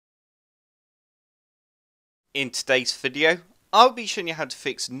In today's video, I'll be showing you how to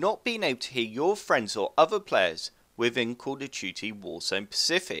fix not being able to hear your friends or other players within Call of Duty Warzone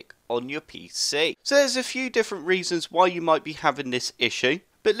Pacific on your PC. So there's a few different reasons why you might be having this issue,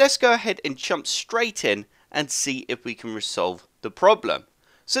 but let's go ahead and jump straight in and see if we can resolve the problem.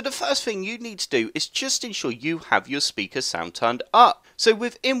 So the first thing you need to do is just ensure you have your speaker sound turned up. So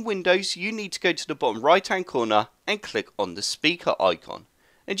within Windows, you need to go to the bottom right hand corner and click on the speaker icon.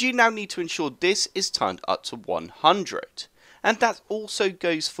 And you now need to ensure this is turned up to 100. And that also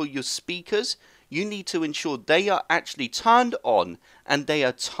goes for your speakers. You need to ensure they are actually turned on and they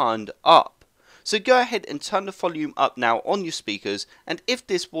are turned up. So go ahead and turn the volume up now on your speakers, and if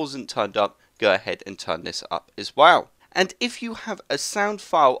this wasn't turned up, go ahead and turn this up as well. And if you have a sound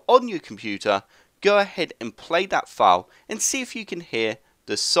file on your computer, go ahead and play that file and see if you can hear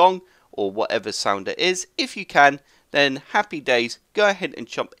the song or whatever sound it is. If you can, then happy days, go ahead and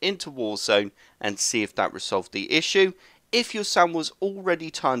jump into Warzone and see if that resolved the issue. If your sound was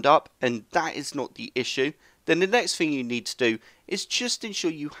already turned up and that is not the issue, then the next thing you need to do is just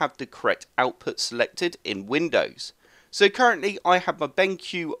ensure you have the correct output selected in Windows. So currently I have my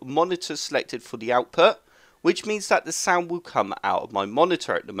BenQ monitor selected for the output, which means that the sound will come out of my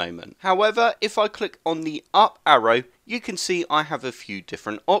monitor at the moment. However, if I click on the up arrow, you can see I have a few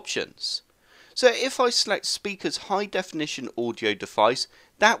different options. So if I select speakers high definition audio device,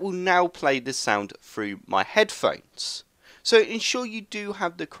 that will now play the sound through my headphones. So ensure you do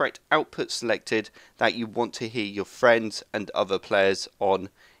have the correct output selected that you want to hear your friends and other players on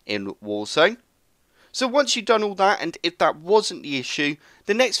in Warzone. So once you've done all that, and if that wasn't the issue,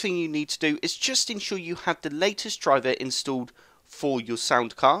 the next thing you need to do is just ensure you have the latest driver installed for your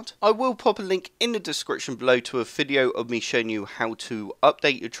sound card. I will pop a link in the description below to a video of me showing you how to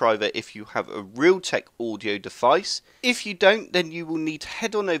update your driver if you have a Realtek audio device. If you don't, then you will need to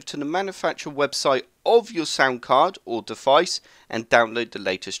head on over to the manufacturer website of your sound card or device and download the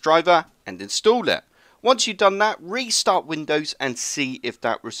latest driver and install it. Once you've done that, restart Windows and see if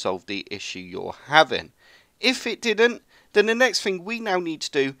that resolved the issue you're having. If it didn't, then the next thing we now need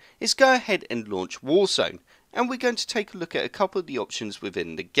to do is go ahead and launch Warzone. And we're going to take a look at a couple of the options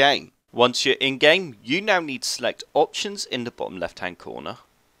within the game. Once you're in game, you now need to select options in the bottom left hand corner.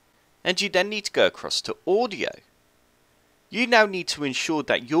 And you then need to go across to audio. You now need to ensure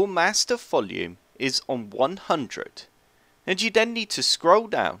that your master volume is on 100. And you then need to scroll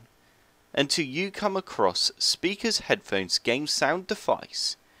down until you come across speakers, headphones, game sound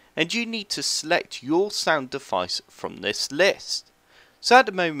device. And you need to select your sound device from this list. So at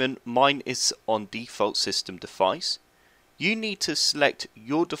the moment mine is on default system device. You need to select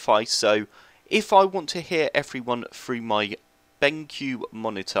your device, so if I want to hear everyone through my BenQ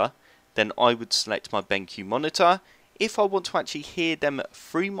monitor, then I would select my BenQ monitor. If I want to actually hear them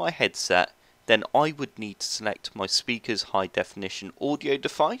through my headset, then I would need to select my speakers high definition audio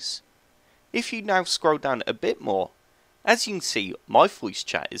device. If you now scroll down a bit more, as you can see my voice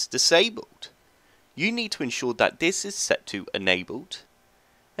chat is disabled. You need to ensure that this is set to enabled.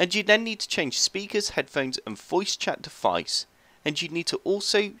 And you then need to change speakers, headphones and voice chat device, and you need to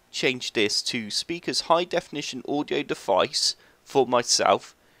also change this to speakers high definition audio device. For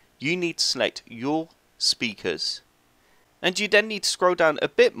myself, you need to select your speakers, and you then need to scroll down a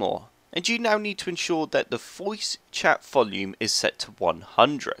bit more, and you now need to ensure that the voice chat volume is set to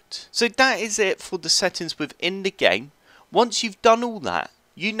 100. So that is it for the settings within the game. Once you've done all that,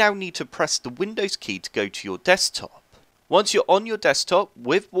 you now need to press the Windows key to go to your desktop. Once you're on your desktop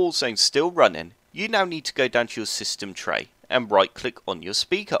with Warzone still running, you now need to go down to your system tray and right click on your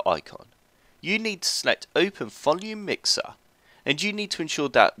speaker icon. You need to select Open Volume Mixer, and you need to ensure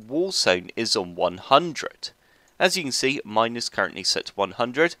that Warzone is on 100. As you can see, mine is currently set to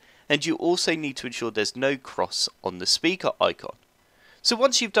 100, and you also need to ensure there's no cross on the speaker icon. So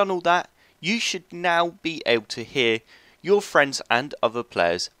once you've done all that, you should now be able to hear your friends and other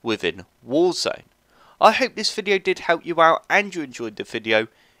players within Warzone. I hope this video did help you out and you enjoyed the video.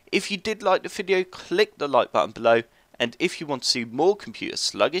 If you did like the video, click the like button below, and if you want to see more computer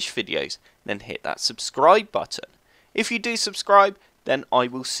sluggish videos, then hit that subscribe button. If you do subscribe, then I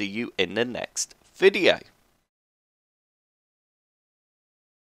will see you in the next video.